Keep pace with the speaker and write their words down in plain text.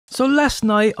So last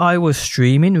night I was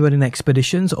streaming, running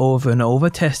expeditions over and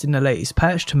over, testing the latest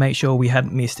patch to make sure we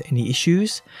hadn't missed any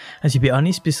issues. And to be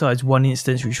honest, besides one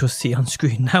instance which you'll see on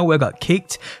screen now where I got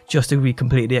kicked just to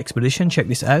recomplete the expedition, check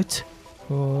this out.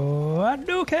 Oh, I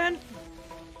do can.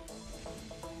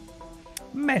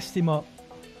 Messed him up.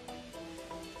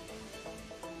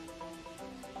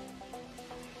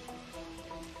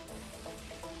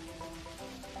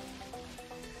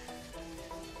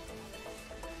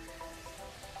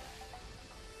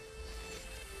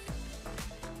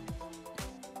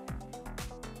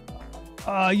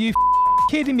 Are you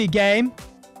kidding me, game?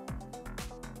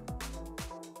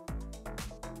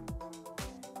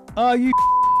 Are you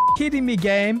kidding me,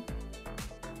 game?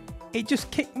 It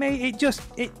just kicked me.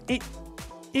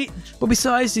 But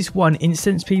besides this one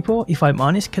instance, people, if I'm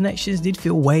honest, connections did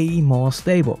feel way more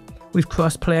stable, with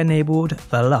crossplay enabled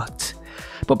a lot.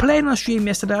 But playing on stream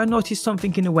yesterday, I noticed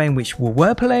something in the way in which we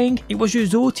were playing. It was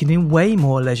resulting in way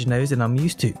more legendaries than I'm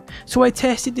used to. So I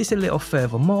tested this a little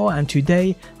further more, and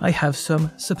today I have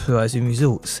some surprising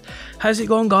results. How's it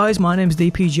going, guys? My name's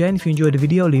DPJ, and if you enjoyed the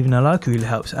video, leaving a like really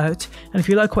helps out. And if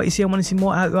you like what you see and want to see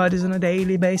more Outriders on a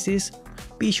daily basis,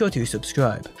 be sure to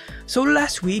subscribe. So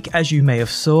last week, as you may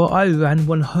have saw, I ran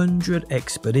 100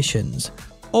 expeditions,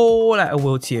 all at a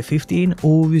world tier 15,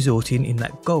 all resulting in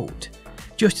that gold,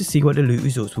 just to see what the loot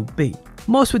results would be.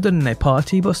 Most were done in a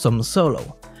party, but some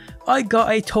solo. I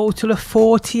got a total of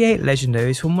 48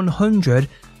 legendaries from 100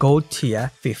 gold tier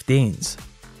 15s.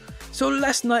 So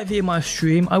last night via my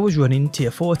stream I was running tier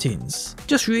 14s,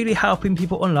 just really helping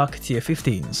people unlock tier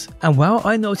 15s. And well,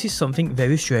 I noticed something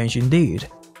very strange indeed.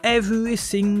 Every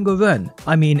single run,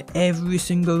 every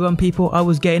single run, people, I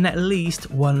was getting at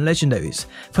least 1 legendaries.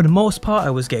 For the most part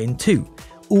I was getting 2.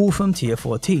 All from tier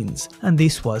 14s, and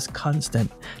this was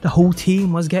constant. The whole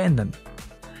team was getting them.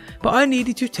 But I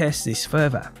needed to test this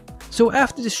further. So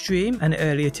after the stream and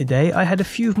earlier today, I had a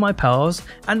few of my pals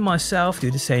and myself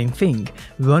do the same thing,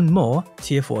 run more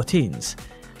tier 14s.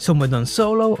 Some were done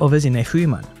solo, others in a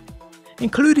 3-man.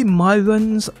 Including my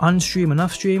runs on stream and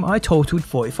off stream, I totaled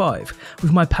 45.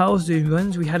 With my pals doing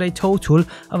runs, we had a total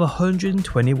of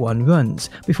 121 runs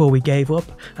before we gave up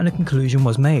and a conclusion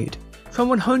was made. From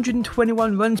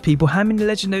 121 runs, people, how many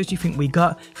legendaries do you think we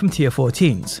got from tier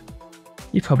 14s?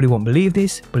 You probably won't believe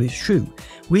this, but it's true.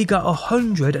 We got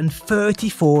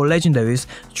 134 legendaries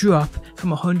drop from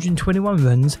 121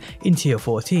 runs in tier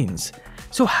 14s.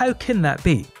 So how can that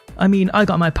be? I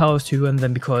got my pals to run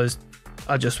them because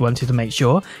I just wanted to make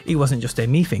sure it wasn't just a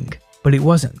me thing, but it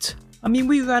wasn't.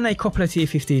 We ran a couple of tier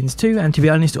 15s too, and to be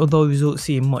honest, although results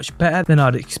seem much better than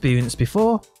I'd experienced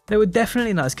before, they were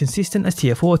definitely not as consistent as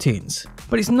tier 14s.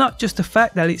 But it's not just the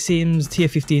fact that it seems tier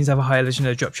 15s have a higher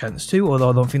legendary drop chance too,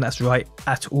 although I don't think that's right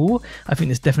at all. I think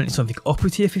there's definitely something up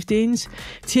with tier 15s.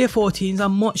 Tier 14s are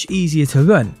much easier to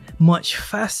run, much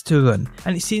faster to run,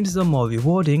 and it seems they're more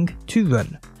rewarding to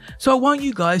run. So I want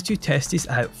you guys to test this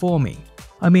out for me.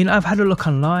 I've had a look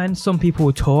online, some people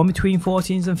were torn between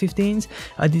 14s and 15s.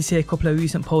 I did see a couple of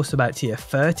recent posts about tier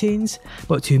 13s,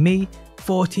 but to me,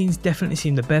 14s definitely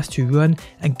seem the best to run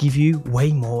and give you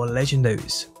way more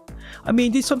legendaries.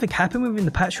 Did something happen within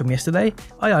the patch from yesterday?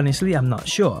 I honestly am not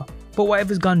sure. But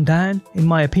whatever's gone down, in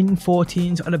my opinion,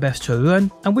 14s are the best to run.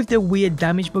 And with the weird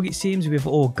damage bug it seems we've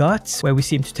all got, where we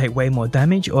seem to take way more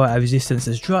damage or our resistance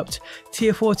has dropped,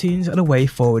 tier 14s are the way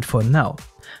forward for now.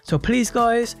 So please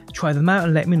guys, try them out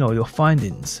and let me know your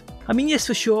findings. Yes,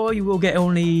 for sure you will get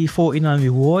only 49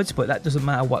 rewards, but that doesn't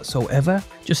matter whatsoever.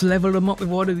 Just level them up with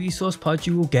all the resource pods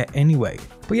you will get anyway.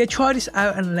 But yeah, try this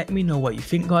out and let me know what you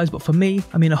think, guys. But for me,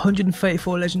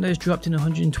 134 legendaries dropped in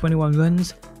 121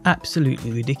 runs,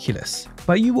 absolutely ridiculous.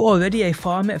 But you were already a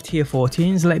farmer of tier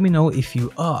 14s, let me know if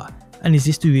you are. And is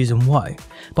this the reason why?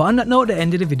 But on that note, the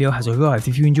end of the video has arrived.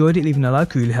 If you enjoyed it, leaving a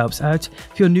like really helps out.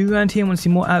 If you're new around here and want to see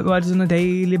more Outriders on a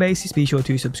daily basis, be sure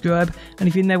to subscribe. And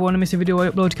if you never want to miss a video I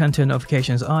upload, you can turn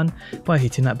notifications on by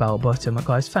hitting that bell button. But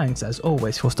guys, thanks as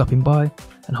always for stopping by,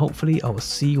 and hopefully I will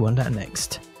see you on that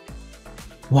next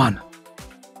one.